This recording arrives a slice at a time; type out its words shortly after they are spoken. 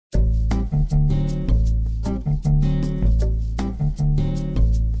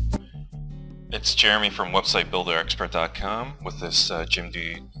It's Jeremy from websitebuilderexpert.com. With this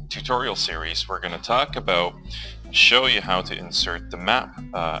Jimdo tutorial series, we're going to talk about, show you how to insert the map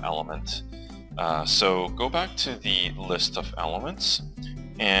element. So go back to the list of elements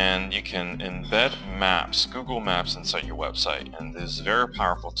and you can embed maps, Google Maps, inside your website. And this is a very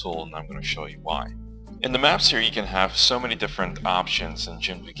powerful tool, and I'm going to show you why. In the maps here, you can have so many different options, and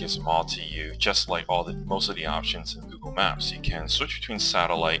Jimdo gives them all to you, just like most of the options in Google Maps. You can switch between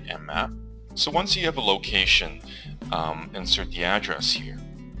satellite and map. So once you have a location, insert the address here,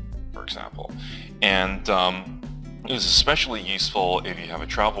 for example. And it is especially useful if you have a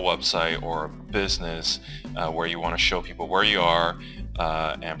travel website or a business where you want to show people where you are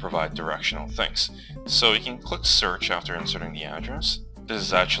and provide directional things. So you can click search after inserting the address. This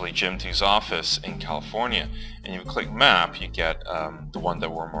is actually Jimdo's office in California. And you click map, you get the one that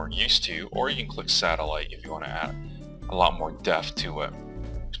we're more used to, or you can click satellite if you want to add a lot more depth to it.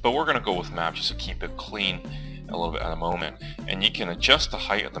 But we're going to go with map just to keep it clean a little bit at the moment. And you can adjust the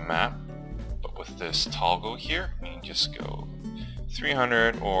height of the map, but with this toggle here, you can just go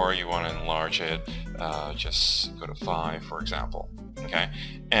 300, or you want to enlarge it, just go to 5, for example. Okay,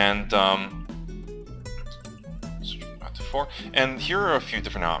 and to 4. And here are a few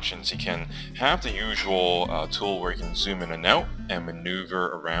different options. You can have the usual tool where you can zoom in and out and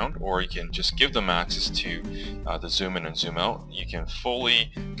maneuver around, or you can just give them access to the zoom in and zoom out. You can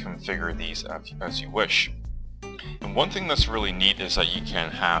fully configure these as you wish. And one thing that's really neat is that you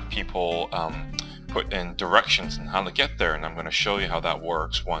can have people put in directions on how to get there, and I'm going to show you how that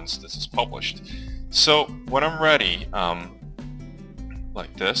works once this is published. So when I'm ready,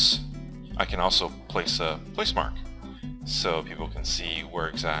 like this, I can also place a place mark, so people can see where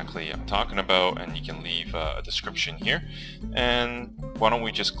exactly I'm talking about, and you can leave a description here. And why don't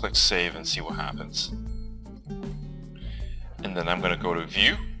we just click save and see what happens. And then I'm going to go to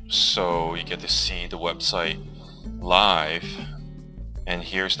view, so you get to see the website live, and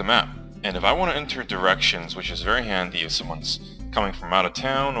here's the map. And if I want to enter directions, which is very handy if someone's coming from out of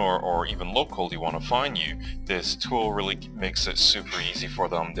town or even locally want to find you, this tool really makes it super easy for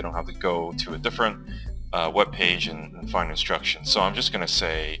them. They don't have to go to a different web page and find instructions. So I'm just going to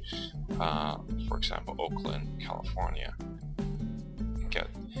say, for example, Oakland, California.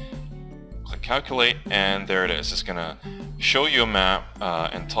 Click calculate, and there it is. It's going to show you a map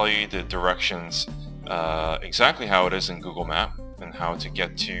and tell you the directions exactly how it is in Google Map and how to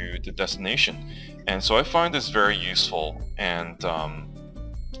get to the destination. And so I find this very useful, and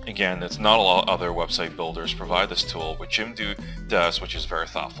again, it's not a lot of other website builders provide this tool, which Jimdo does, which is very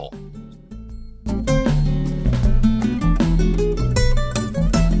thoughtful.